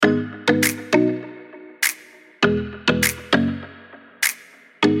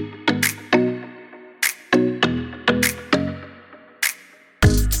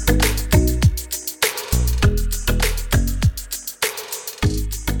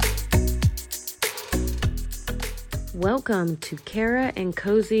Welcome to Kara and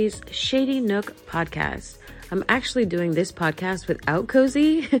Cozy's Shady Nook podcast. I'm actually doing this podcast without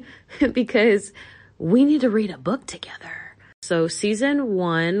Cozy because we need to read a book together. So season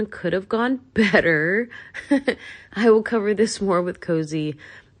 1 could have gone better. I will cover this more with Cozy,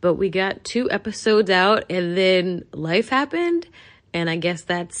 but we got 2 episodes out and then life happened. And I guess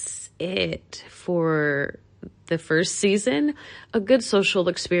that's it for the first season. A good social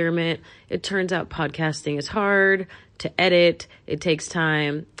experiment. It turns out podcasting is hard to edit. It takes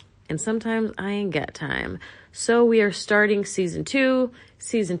time. And sometimes I ain't got time. So we are starting season 2.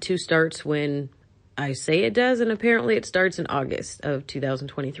 Season 2 starts when I say it does. And apparently it starts in August of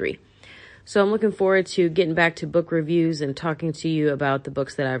 2023. So I'm looking forward to getting back to book reviews and talking to you about the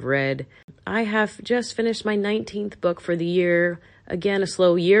books that I've read. I have just finished my 19th book for the year. Again, a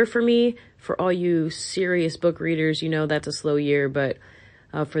slow year for me. For all you serious book readers, you know that's a slow year. But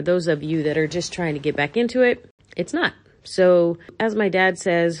for those of you that are just trying to get back into it, it's not. So as my dad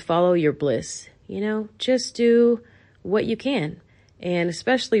says, follow your bliss. You know, just do what you can. And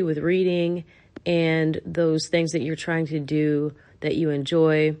especially with reading and those things that you're trying to do that you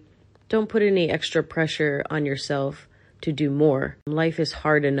enjoy, don't put any extra pressure on yourself to do more. Life is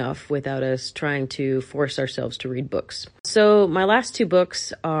hard enough without us trying to force ourselves to read books. So my last 2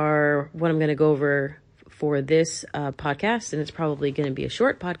 books are what I'm going to go over for this podcast, and it's probably going to be a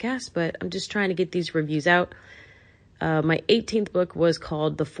short podcast, but I'm just trying to get these reviews out. My 18th book was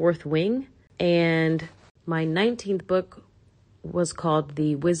called The Fourth Wing, and my 19th book was called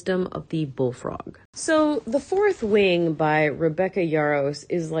The Wisdom of the Bullfrog. So The Fourth Wing by Rebecca Yarros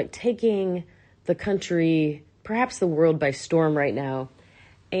is like taking the country, perhaps the world, by storm right now.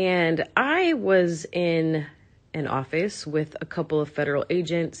 And I was in an office with a couple of federal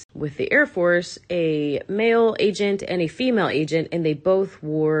agents with the Air Force, a male agent and a female agent, and they both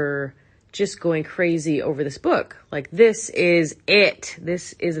were just going crazy over this book. Like, this is it.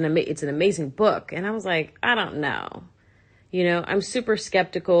 This is it's an amazing book. And I was like, I don't know. You know, I'm super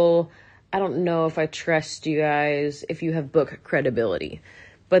skeptical. I don't know if I trust you guys, if you have book credibility.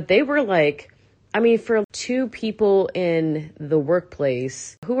 But they were like, I mean, for 2 people in the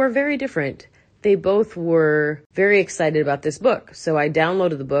workplace who are very different, they both were very excited about this book. So I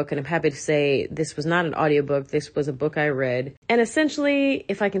downloaded the book, and I'm happy to say this was not an audiobook. This was a book I read. And essentially,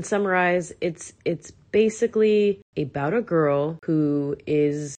 if I can summarize, it's basically about a girl who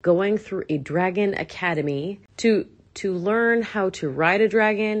is going through a dragon academy to learn how to ride a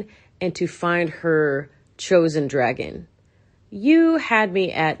dragon and to find her chosen dragon. You had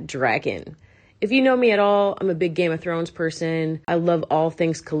me at dragon. If you know me at all, I'm a big Game of Thrones person. I love all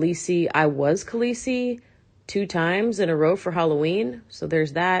things Khaleesi. I was Khaleesi 2 times in a row for Halloween. So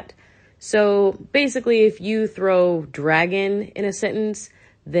there's that. So basically, if you throw dragon in a sentence,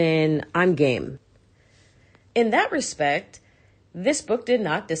 then I'm game. In that respect, this book did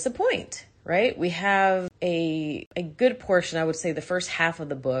not disappoint, right? We have a good portion, I would say the first half of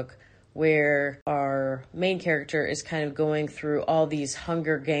the book, where our main character is kind of going through all these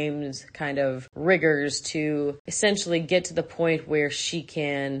Hunger Games kind of rigors to essentially get to the point where she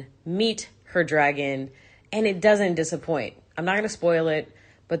can meet her dragon, and it doesn't disappoint. I'm not going to spoil it,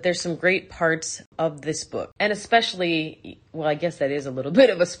 but there's some great parts of this book. And especially, well, I guess that is a little bit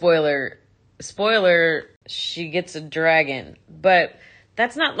of a spoiler. Spoiler, she gets a dragon, but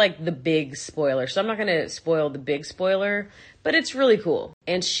that's not like the big spoiler. So I'm not going to spoil the big spoiler, but it's really cool.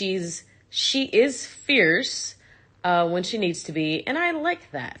 And she is fierce when she needs to be. And I like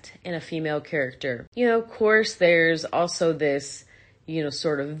that in a female character. You know, of course, there's also this, you know,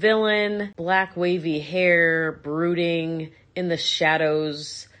 sort of villain, black wavy hair, brooding in the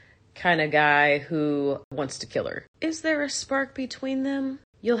shadows kind of guy who wants to kill her. Is there a spark between them?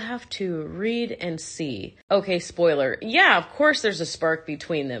 You'll have to read and see. Okay, spoiler. Yeah, of course there's a spark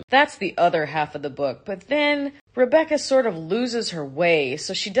between them. That's the other half of the book. But then Rebecca sort of loses her way.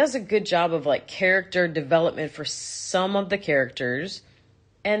 So she does a good job of like character development for some of the characters.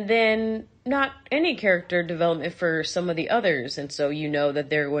 And then not any character development for some of the others. And so you know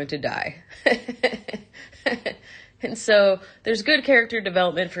that they're going to die. And so there's good character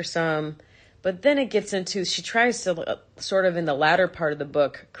development for some. But then it gets into, she tries to sort of in the latter part of the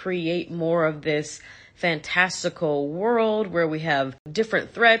book, create more of this fantastical world where we have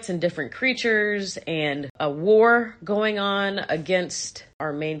different threats and different creatures and a war going on against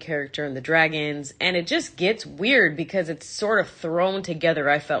our main character and the dragons. And it just gets weird because it's sort of thrown together,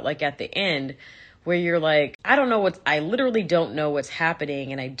 I felt like at the end, where you're like, I literally don't know what's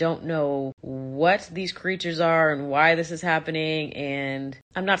happening, and I don't know what these creatures are and why this is happening, and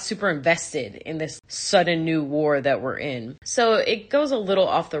I'm not super invested in this sudden new war that we're in. So it goes a little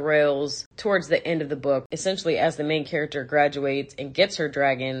off the rails towards the end of the book. Essentially, as the main character graduates and gets her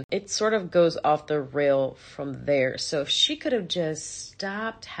dragon, it sort of goes off the rail from there. So if she could have just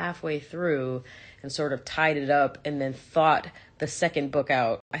stopped halfway through and sort of tied it up and then thought the second book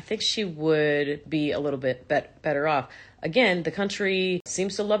out, I think she would be a little bit better off. Again, the country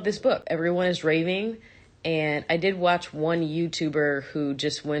seems to love this book. Everyone is raving. And I did watch one YouTuber who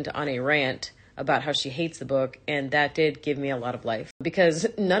just went on a rant about how she hates the book, and that did give me a lot of life because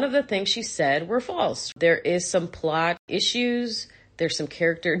none of the things she said were false. There is some plot issues. There's some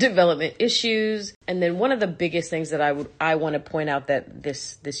character development issues. And then one of the biggest things that I want to point out that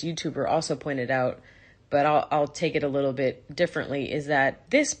this YouTuber also pointed out, but I'll take it a little bit differently, is that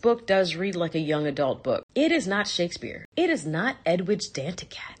this book does read like a young adult book. It is not Shakespeare. It is not Edwidge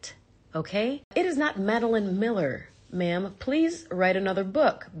Danticat. Okay? It is not Madeline Miller. Ma'am, please write another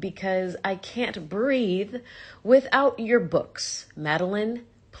book because I can't breathe without your books. Madeline,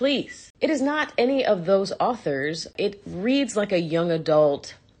 please. It is not any of those authors. It reads like a young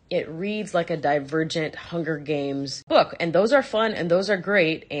adult. It reads like a Divergent Hunger Games book. And those are fun and those are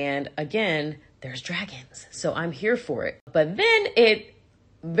great. And again, there's dragons. So I'm here for it. But then it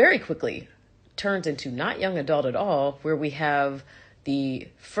very quickly turns into not young adult at all, where we have the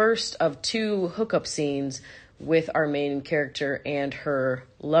first of two hookup scenes with our main character and her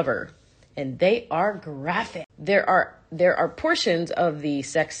lover. And they are graphic. There are portions of the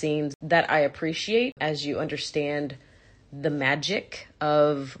sex scenes that I appreciate as you understand the magic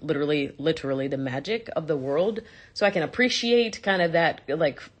of literally the magic of the world. So I can appreciate kind of that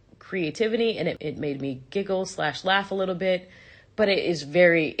like creativity, and it made me giggle / laugh a little bit. But it is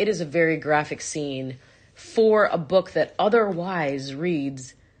a very graphic scene for a book that otherwise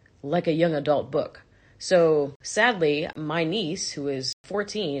reads like a young adult book. So sadly, my niece, who is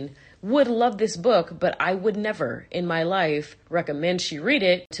 14, would love this book, but I would never in my life recommend she read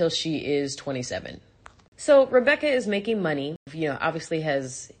it till she is 27. So Rebecca is making money, obviously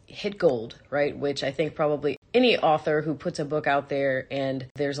has hit gold, right? Which I think probably any author who puts a book out there and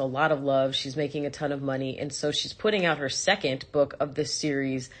there's a lot of love, she's making a ton of money. And so she's putting out her second book of this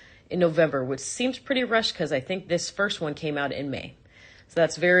series in November, which seems pretty rushed because I think this first one came out in May. So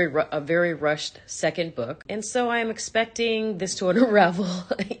that's a very rushed second book. And so I'm expecting this to unravel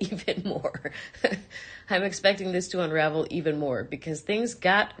even more. I'm expecting this to unravel even more because things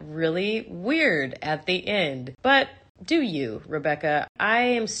got really weird at the end. But do you, Rebecca? I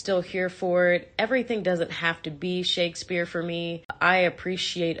am still here for it. Everything doesn't have to be Shakespeare for me. I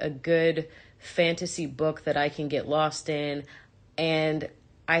appreciate a good fantasy book that I can get lost in. And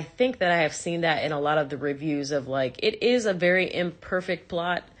I think that I have seen that in a lot of the reviews of like, it is a very imperfect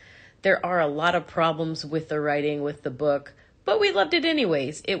plot. There are a lot of problems with the writing, with the book, but we loved it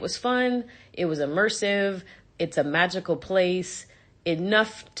anyways. It was fun. It was immersive. It's a magical place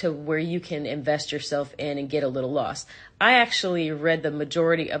enough to where you can invest yourself in and get a little lost. I actually read the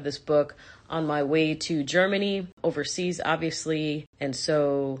majority of this book on my way to Germany, overseas, obviously. And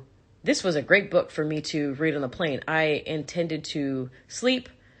so this was a great book for me to read on the plane. I intended to sleep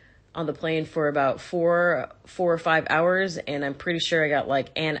on the plane for about four or 5 hours, and I'm pretty sure I got like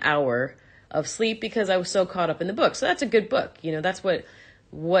an hour of sleep because I was so caught up in the book. So that's a good book. That's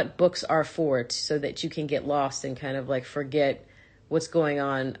what books are for, so that you can get lost and kind of like forget what's going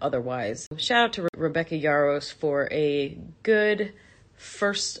on otherwise. Shout out to Rebecca Yarros for a good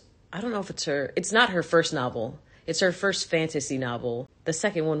first, I don't know if it's not her first novel. It's her first fantasy novel. The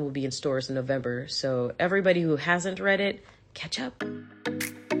second one will be in stores in November. So everybody who hasn't read it, catch up.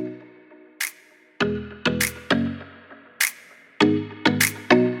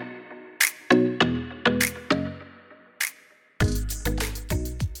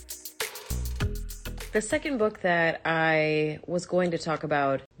 The second book that I was going to talk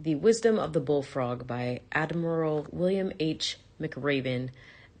about, The Wisdom of the Bullfrog by Admiral William H. McRaven.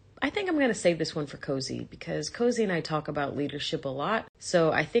 I think I'm going to save this one for Cozy because Cozy and I talk about leadership a lot.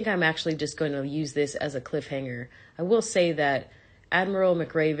 So I think I'm actually just going to use this as a cliffhanger. I will say that Admiral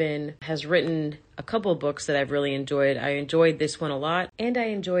McRaven has written a couple of books that I've really enjoyed. I enjoyed this one a lot, and I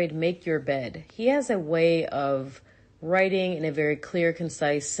enjoyed Make Your Bed. He has a way of writing in a very clear,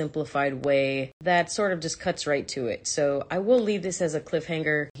 concise, simplified way that sort of just cuts right to it. So I will leave this as a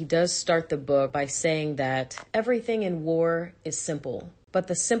cliffhanger. He does start the book by saying that everything in war is simple, but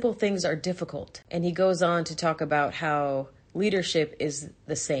the simple things are difficult. And he goes on to talk about how leadership is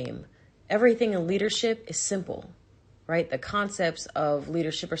the same. Everything in leadership is simple, right? The concepts of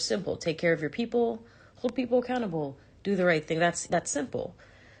leadership are simple. Take care of your people, hold people accountable, do the right thing. That's simple.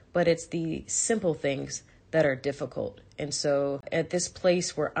 But it's the simple things that are difficult. And so at this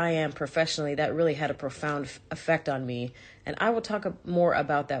place where I am professionally, that really had a profound effect on me. And I will talk more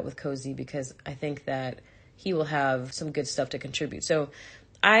about that with Cozy, because I think that he will have some good stuff to contribute. So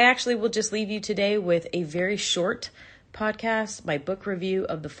I actually will just leave you today with a very short podcast, my book review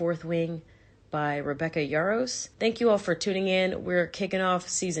of The Fourth Wing by Rebecca Yarros. Thank you all for tuning in. We're kicking off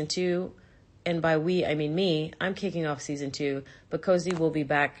season 2. And by we, I mean me. I'm kicking off season 2, but Cozy will be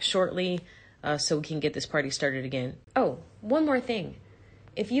back shortly so we can get this party started again. Oh, one more thing.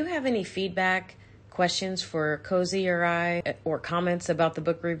 If you have any feedback, questions for Cozy or I, or comments about the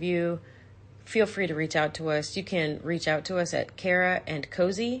book review, feel free to reach out to us. You can reach out to us at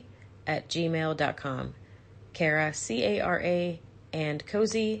caraandcozy@gmail.com. Cara, C-A-R-A, and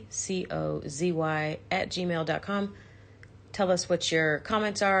Cozy, C-O-Z-Y, @gmail.com. Tell us what your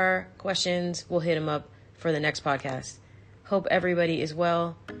comments are, questions. We'll hit them up for the next podcast. Hope everybody is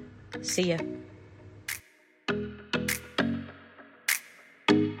well. See ya.